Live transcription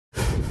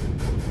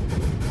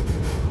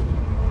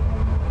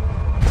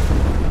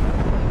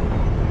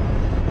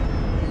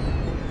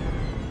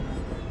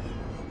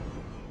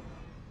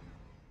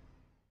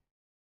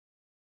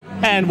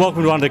And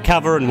welcome to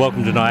Undercover and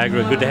welcome to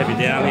Niagara. Good to have you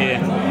down here.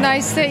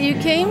 Nice that you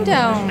came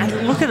down.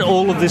 And look at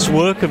all of this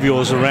work of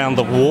yours around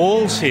the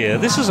walls here.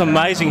 This is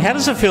amazing. How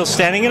does it feel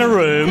standing in a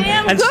room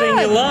and seeing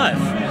your life?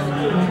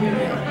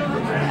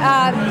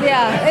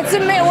 Yeah, it's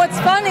amazing. What's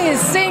funny is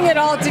seeing it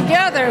all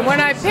together.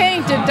 When I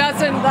paint, it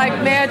doesn't like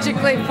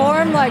magically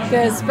form like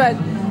this, but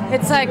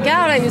it's like,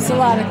 God, I use a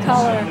lot of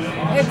color.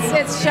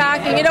 It's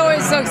shocking. It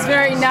always looks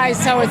very nice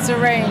how it's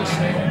arranged.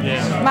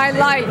 Yeah. My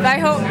life. I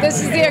hope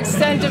this is the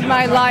extent of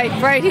my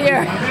life right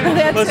here.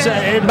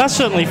 It must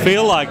certainly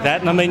feel like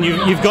that. And I mean,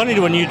 you've gone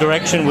into a new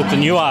direction with the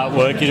new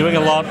artwork. You're doing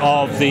a lot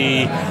of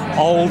the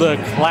older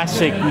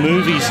classic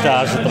movie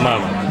stars at the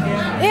moment.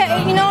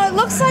 Yeah, you know, it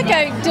looks like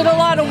I did a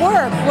lot of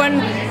work.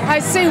 When I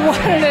see one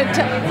at a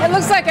time, it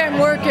looks like I'm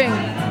working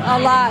a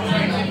lot.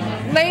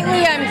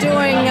 Lately, I'm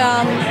doing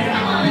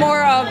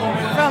more of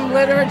from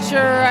literature.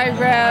 I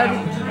read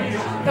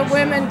The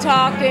Women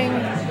Talking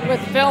with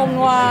Film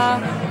Noir,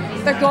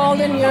 The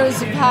Golden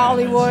Years of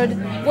Hollywood,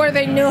 where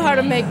they knew how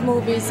to make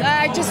movies.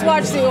 I just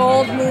watch the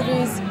old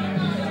movies,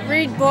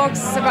 read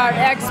books about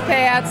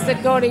expats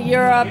that go to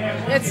Europe.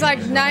 It's like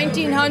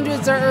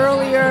 1900s or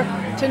earlier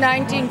to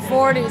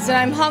 1940s, and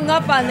I'm hung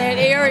up on that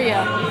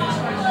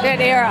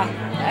era.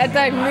 And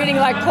I'm reading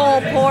like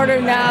Cole Porter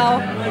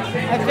now.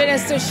 I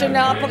finished a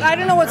Chanel book. I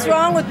don't know what's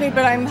wrong with me,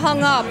 but I'm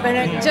hung up, and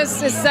it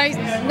just is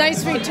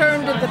nice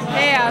return to the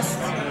past.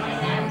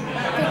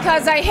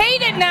 Because I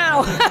hate it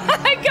now.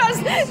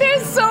 Because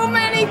there's so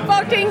many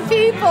fucking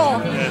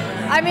people.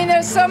 I mean,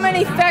 there's so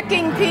many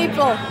fecking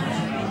people.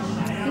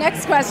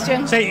 Next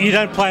question. So you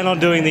don't plan on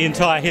doing the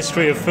entire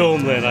history of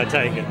film then, I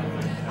take it?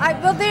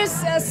 Well,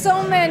 there's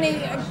so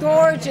many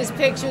gorgeous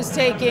pictures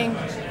taken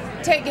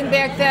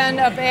back then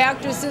of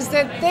actresses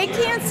that they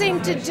can't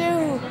seem to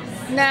do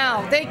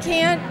now. They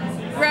can't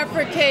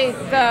replicate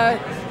the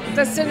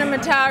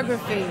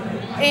cinematography.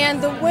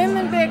 And the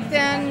women back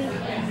then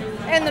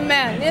and the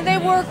men, and they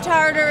worked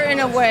harder in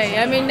a way.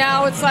 I mean,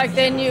 now it's like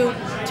then you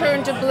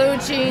turn to blue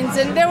jeans,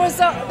 and there was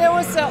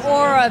an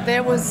aura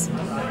that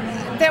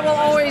will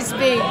always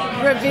be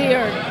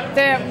revered.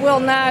 That will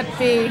not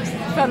be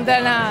from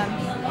then on.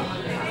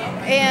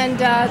 And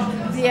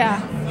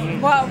yeah.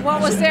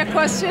 What was that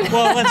question?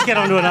 Well, let's get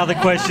on to another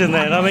question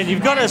then. I mean,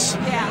 you've got a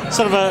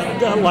sort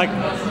of like,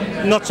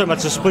 not so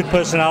much a split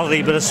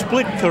personality, but a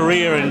split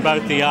career in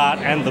both the art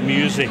and the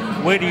music.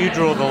 Where do you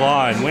draw the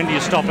line? When do you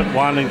stop at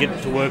one and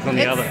get to work on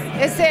the other?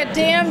 It's that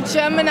damn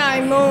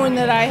Gemini moon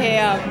that I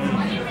have.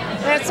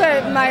 That's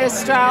what my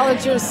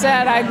astrologer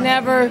said. I'd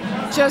never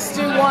just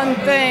do one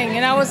thing.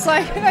 And I was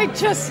like, I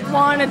just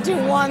want to do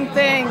one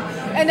thing.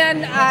 And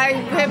then I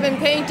have been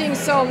painting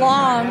so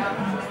long,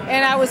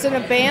 and I was in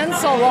a band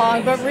so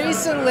long, but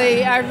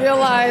recently I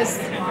realized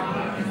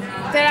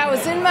that I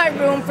was in my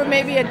room for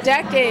maybe a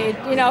decade,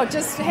 you know,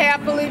 just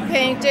happily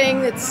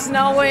painting. It's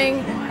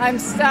snowing, I'm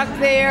stuck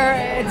there,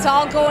 it's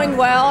all going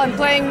well. I'm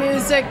playing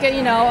music,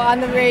 you know,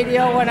 on the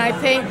radio when I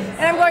paint,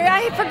 and I'm going,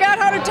 I forgot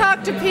how to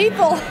talk to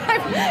people.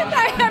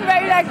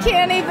 I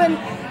can't even,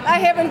 I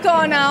haven't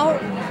gone out.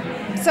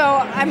 So,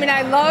 I mean,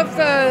 I love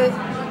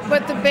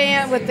with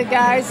the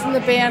guys in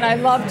the band, I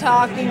love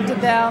talking to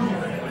them.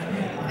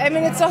 I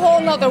mean, it's a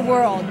whole nother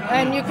world,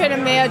 and you can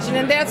imagine,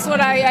 and that's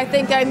what I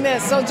think I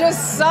miss. So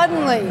just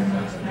suddenly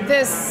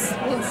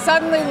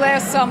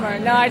last summer,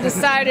 now I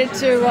decided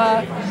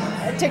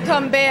to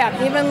come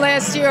back. Even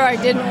last year I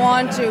didn't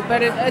want to,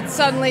 but it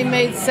suddenly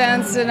made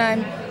sense, and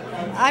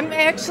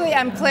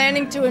I'm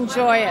planning to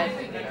enjoy it.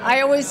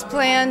 I always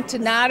plan to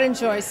not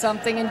enjoy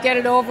something and get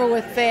it over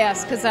with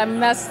fast because I'm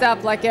messed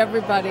up like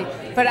everybody.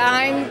 But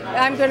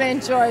I'm going to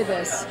enjoy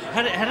this.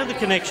 How did the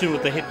connection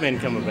with the Hitmen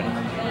come about?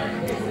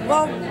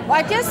 Well,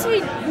 I guess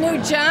we knew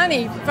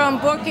Johnny from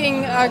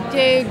booking a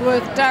gig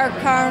with Dark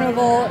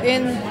Carnival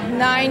in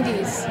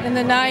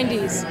the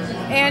 90s.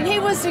 And he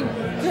was a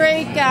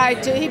great guy.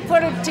 He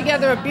put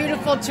together a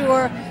beautiful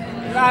tour.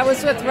 I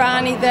was with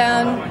Ronnie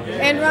then,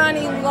 and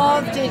Ronnie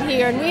loved it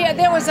here. And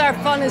that was our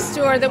funnest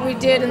tour that we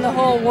did in the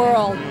whole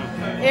world.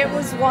 It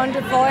was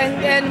wonderful.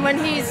 And when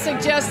he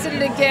suggested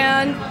it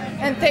again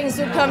and things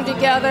would come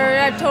together,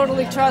 I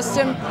totally trust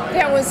him.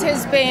 That was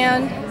his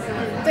band.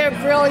 They're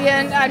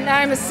brilliant, and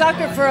I'm a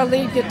sucker for a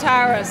lead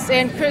guitarist,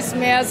 and Chris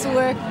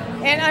Maswick,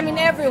 and I mean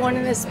everyone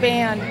in this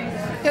band,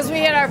 because we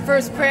had our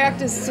first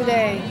practice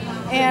today,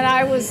 and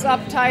I was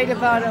uptight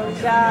about it. Oh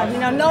God, you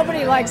know,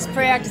 nobody likes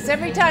practice.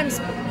 Every time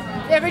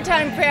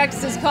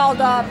practice is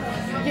called up,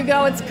 you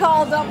go, it's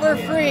called up, we're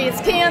free,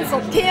 it's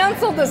canceled.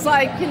 Canceled is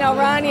like, you know,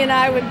 Ronnie and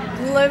I would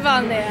live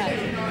on that,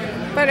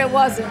 but it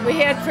wasn't. We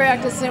had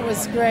practice, and it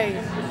was great.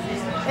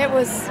 It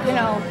was, you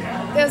know,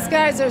 those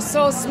guys are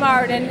so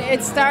smart, and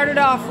it started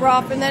off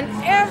rough, and then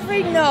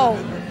every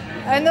note,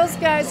 and those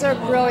guys are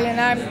brilliant.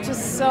 I'm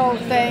just so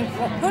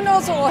thankful. Who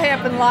knows what will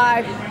happen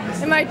live?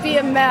 It might be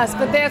a mess,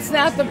 but that's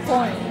not the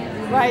point,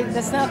 right?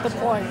 That's not the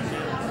point.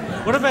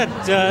 What about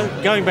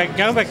going back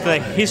to the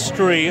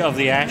history of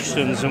the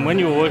Ashtons and when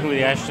you were working with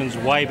the Ashtons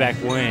way back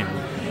when?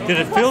 Did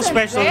it feel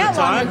special at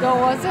the time? Long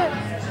ago, was it?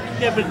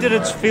 Yeah, but did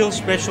it feel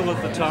special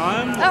at the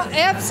time? Oh,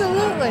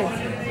 absolutely.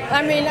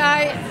 I mean,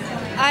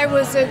 I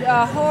was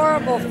a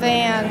horrible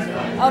fan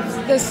of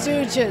the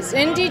Stooges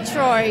in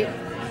Detroit,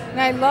 and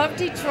I love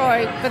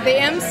Detroit, but the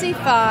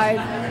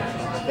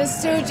MC5, the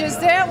Stooges,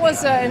 that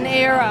was an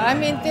era. I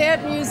mean,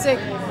 that music,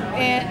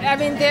 and I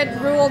mean, that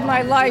ruled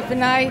my life,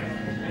 and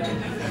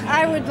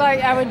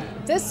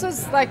this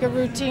was like a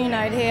routine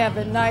I'd have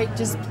at night,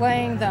 just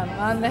playing them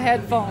on the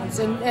headphones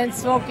and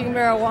smoking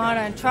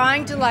marijuana and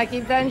trying to like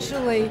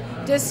eventually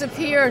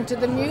disappear into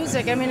the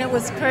music. I mean, it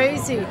was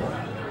crazy.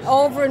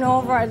 Over and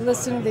over I'd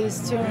listen to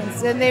these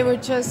tunes, and they were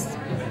just,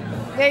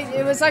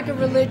 it was like a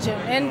religion.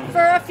 And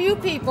for a few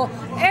people,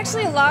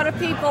 actually a lot of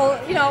people,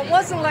 you know, it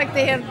wasn't like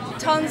they had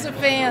tons of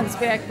fans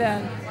back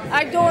then.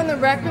 I'd go in the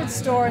record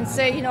store and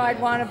say, you know, I'd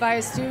want to buy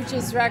a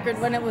Stooges record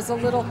when it was a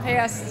little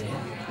past,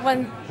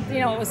 when, you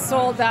know, it was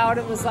sold out.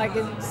 It was like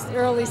in the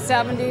early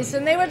 70s,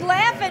 and they would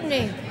laugh at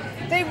me.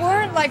 They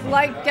weren't like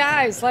light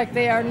guys like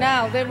they are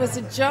now. It was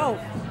a joke.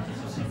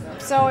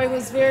 So it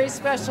was very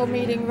special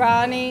meeting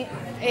Ronnie,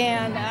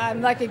 and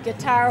I'm like a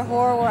guitar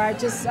whore where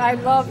I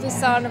love the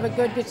sound of a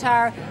good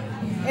guitar.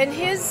 And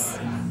his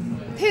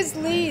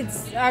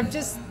leads are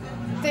just,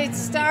 they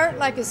start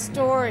like a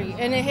story,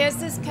 and it has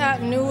this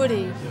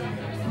continuity.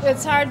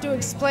 It's hard to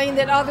explain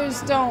that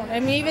others don't. I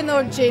mean, even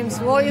though James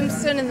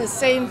Williamson in the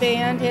same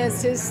band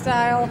has his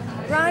style,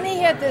 Ronnie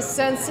had this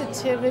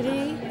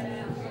sensitivity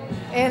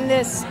and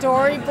this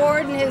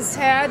storyboard in his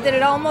head that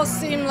it almost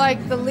seemed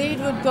like the lead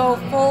would go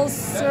full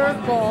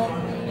circle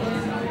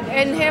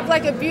and have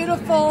like a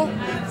beautiful,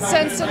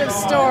 sensitive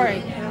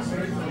story.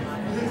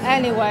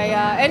 Anyway,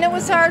 and it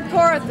was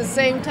hardcore at the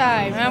same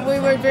time, and we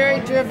were very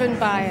driven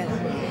by it.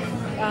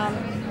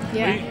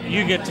 Yeah.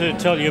 You get to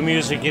tell your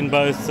music in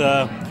both,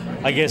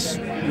 I guess,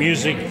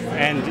 music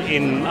and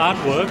in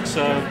artwork,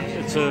 so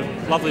it's a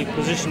lovely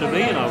position to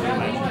be in, I would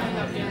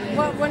imagine.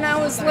 Well, when I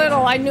was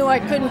little, I knew I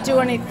couldn't do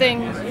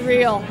anything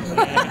real.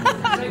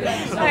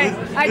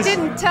 I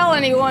didn't tell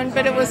anyone,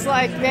 but it was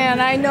like, man,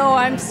 I know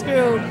I'm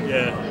screwed.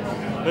 Yeah.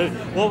 But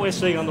what we're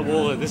seeing on the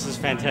wall, this is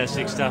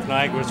fantastic stuff,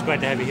 Niagara. It's great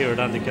to have you here at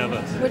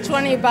Undercover. Which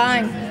one are you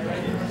buying?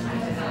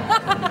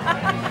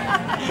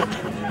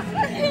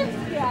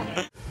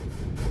 Yeah.